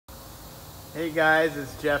Hey guys,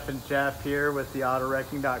 it's Jeff and Jeff here with the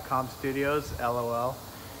AutoWrecking.com studios, LOL.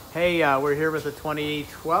 Hey, we're here with a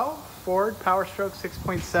 2012 Ford PowerStroke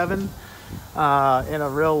 6.7 in a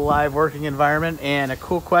real live working environment, and a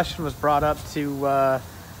cool question was brought up to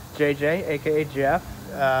JJ, aka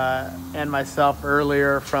Jeff, and myself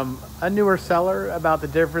earlier from a newer seller about the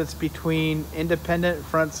difference between independent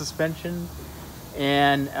front suspension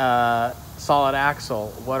and solid axle,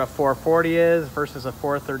 what a 440 is versus a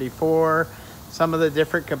 434, some of the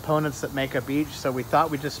different components that make up each. So we thought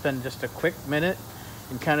we'd just spend just a quick minute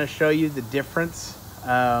and kind of show you the difference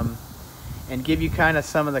and give you kind of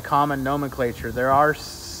some of the common nomenclature. There are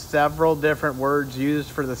several different words used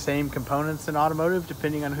for the same components in automotive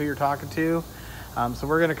depending on who you're talking to. So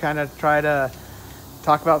we're going to kind of try to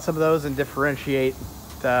talk about some of those and differentiate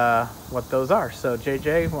what those are. So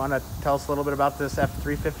JJ, want to tell us a little bit about this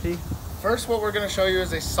F350? First, what we're going to show you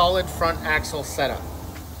is a solid front axle setup.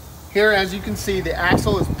 Here, as you can see, the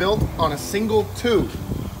axle is built on a single tube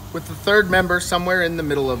with the third member somewhere in the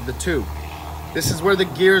middle of the tube. This is where the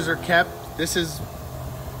gears are kept. This is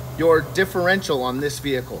your differential on this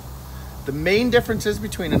vehicle. The main differences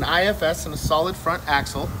between an IFS and a solid front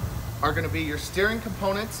axle are going to be your steering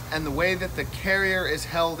components and the way that the carrier is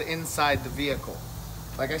held inside the vehicle.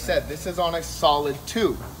 Like I said, this is on a solid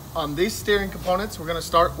tube. On these steering components, we're going to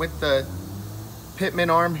start with the Pitman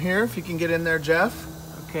arm here. If you can get in there, Jeff.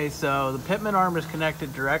 Okay, so the Pitman arm is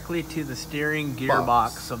connected directly to the steering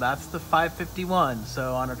gearbox. So that's the 551.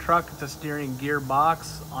 So on a truck, it's a steering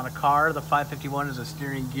gearbox. On a car, the 551 is a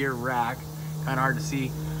steering gear rack. Kind of hard to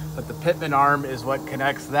see, but the Pitman arm is what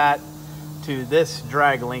connects that to this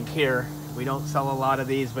drag link here. We don't sell a lot of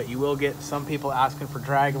these, but you will get some people asking for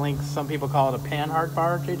drag links. Some people call it a panhard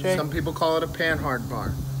bar, JJ? Some people call it a panhard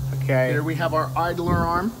bar. Okay. Here we have our idler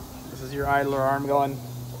arm. This is your idler arm going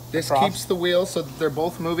This across. keeps the wheels so that they're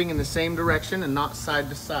both moving in the same direction and not side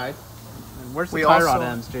to side. And where's the We tie also- rod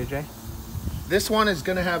ends, JJ? This one is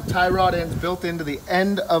going to have tie rod ends built into the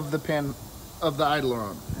end of the idler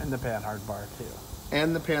arm And the panhard bar too.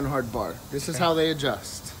 and the panhard bar. This is how they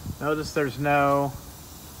adjust. Notice there's no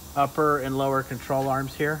upper and lower control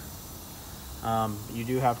arms here. You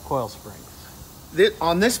do have coil springs.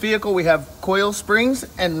 On this vehicle, we have coil springs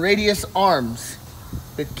and radius arms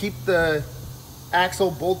that keep the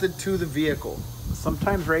axle bolted to the vehicle.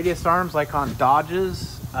 Sometimes radius arms, like on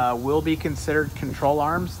Dodges, will be considered control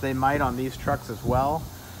arms. They might on these trucks as well.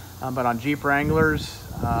 But on Jeep Wranglers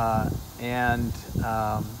and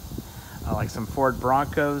like some Ford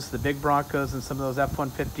Broncos, the big Broncos, and some of those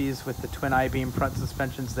F-150s with the twin I-beam front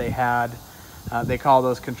suspensions they had, they call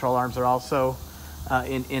those control arms. They're also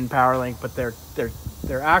in PowerLink, but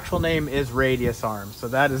their actual name is radius arms. So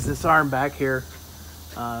that is this arm back here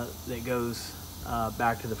that goes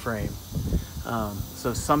back to the frame.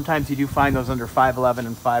 So sometimes you do find those under 511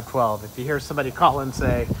 and 512. If you hear somebody call and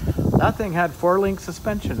say, that thing had 4-link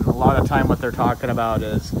suspension, a lot of time what they're talking about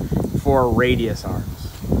is 4 radius arms.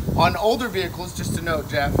 On older vehicles, just to note,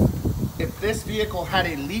 Jeff, if this vehicle had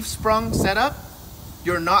a leaf sprung setup,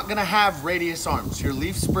 you're not going to have radius arms. Your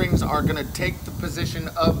leaf springs are going to take the position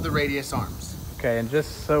of the radius arms. Okay, and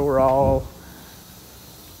just so we're all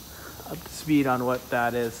up to speed on what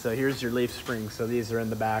that is, so here's your leaf spring. So these are in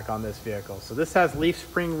the back on this vehicle. So this has leaf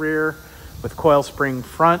spring rear with coil spring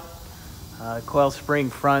front. Coil spring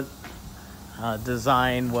front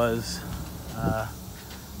design was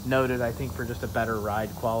noted, I think, for just a better ride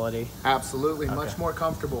quality. Absolutely, Okay. much more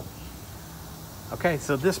comfortable. Okay,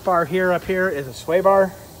 so this bar here up here is a sway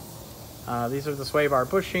bar. These are the sway bar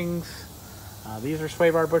bushings. These are sway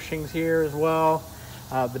bar bushings here as well.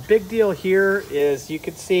 The big deal here is you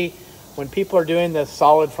can see when people are doing the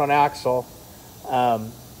solid front axle,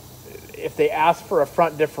 if they ask for a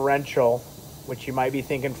front differential, which you might be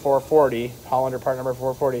thinking 440, Hollander part number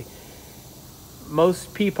 440,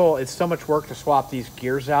 most people, it's so much work to swap these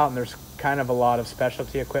gears out, and there's kind of a lot of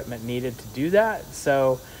specialty equipment needed to do that.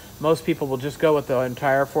 So most people will just go with the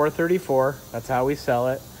entire 434. That's how we sell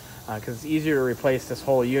it, because it's easier to replace this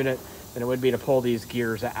whole unit than it would be to pull these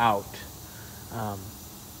gears out.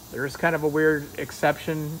 There is kind of a weird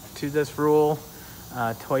exception to this rule.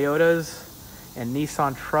 Toyotas and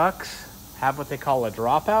Nissan trucks have what they call a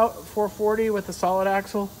dropout 440 with a solid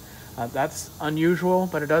axle. That's unusual,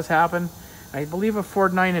 but it does happen. I believe a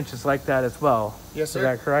Ford 9-inch is like that as well. Yes, sir. Is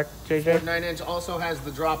that correct, JJ? Ford 9-inch also has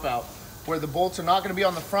the dropout, where the bolts are not going to be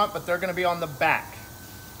on the front, but they're going to be on the back.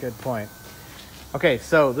 Good point. Okay,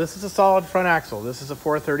 so this is a solid front axle. This is a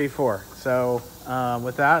 434. So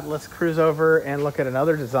with that, let's cruise over and look at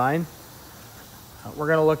another design. We're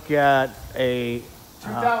going to look at a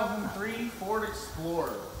 2003 Ford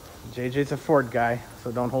Explorer. JJ's a Ford guy,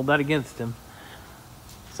 so don't hold that against him.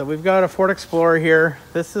 So we've got a Ford Explorer here.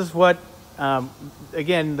 This is what,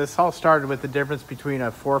 again, this all started with the difference between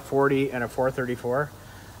a 440 and a 434.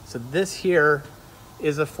 So this here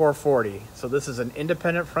is a 440. So this is an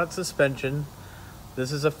independent front suspension.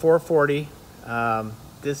 This is a 440.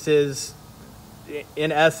 This is,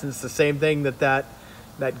 in essence, the same thing that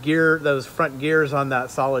gear, those front gears on that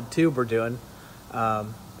solid tube are doing.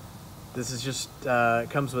 This is just, it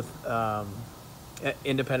comes with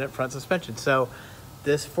independent front suspension. So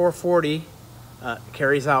this 440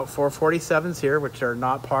 carries out 447s here, which are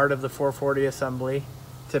not part of the 440 assembly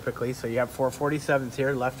typically. So you have 447s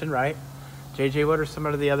here, left and right. JJ, what are some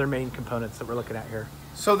of the other main components that we're looking at here?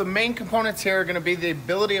 So the main components here are going to be the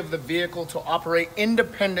ability of the vehicle to operate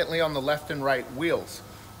independently on the left and right wheels.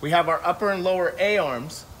 We have our upper and lower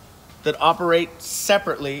A-arms that operate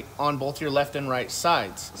separately on both your left and right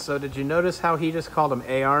sides. So did you notice how he just called them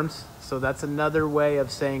A-arms? So that's another way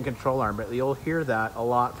of saying control arm, but you'll hear that a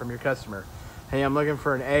lot from your customer. Hey, I'm looking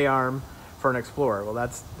for an A-arm for an Explorer. Well,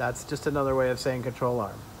 that's just another way of saying control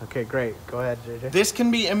arm. Okay, great. Go ahead, JJ. This can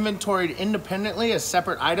be inventoried independently as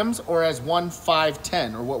separate items or as one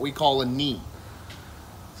 510, or what we call a knee.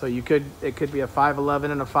 So it could be a 511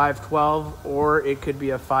 and a 512, or it could be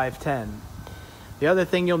a 510. The other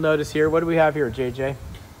thing you'll notice here, what do we have here, JJ?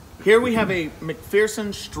 Here we have a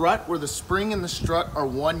McPherson strut where the spring and the strut are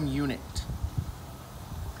one unit.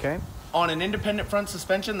 Okay. On an independent front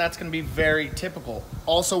suspension, that's going to be very typical.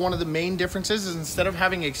 Also, one of the main differences is instead of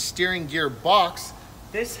having a steering gear box,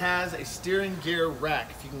 this has a steering gear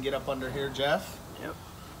rack. If you can get up under here, Jeff. Yep.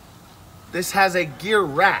 This has a gear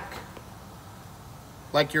rack,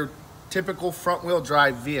 like your typical front wheel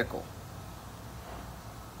drive vehicle.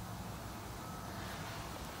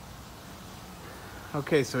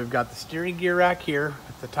 Okay, so we've got the steering gear rack here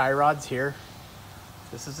with the tie rods here.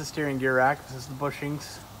 This is the steering gear rack. This is the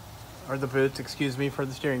bushings, or the boots, excuse me, for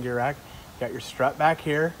the steering gear rack. You got your strut back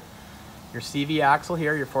here, your CV axle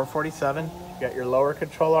here, your 447. You got your lower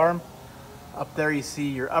control arm. Up there you see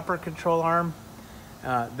your upper control arm.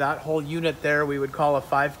 That whole unit there we would call a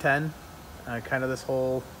 510, kind of this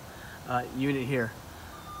whole unit here.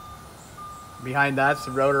 Behind that's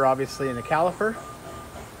the rotor, obviously, and the caliper.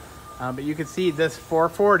 But you can see this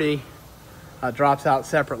 440 drops out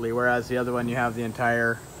separately, whereas the other one you have the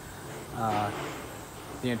entire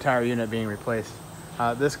unit being replaced.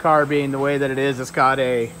 This car being the way that it is, it's got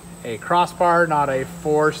a crossbar, not a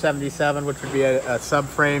 477, which would be a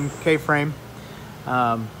subframe, K-frame.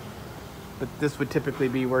 But this would typically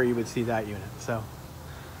be where you would see that unit. So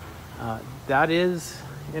that is,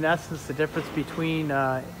 in essence, the difference between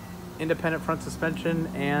independent front suspension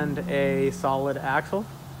and a solid axle.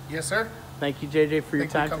 Yes, sir. Thank you, JJ, for your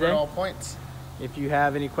time today. All points. If you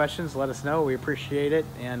have any questions, let us know. We appreciate it.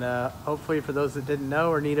 And hopefully for those that didn't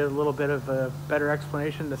know or need a little bit of a better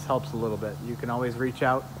explanation, this helps a little bit. You can always reach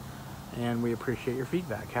out, and we appreciate your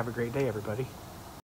feedback. Have a great day, everybody.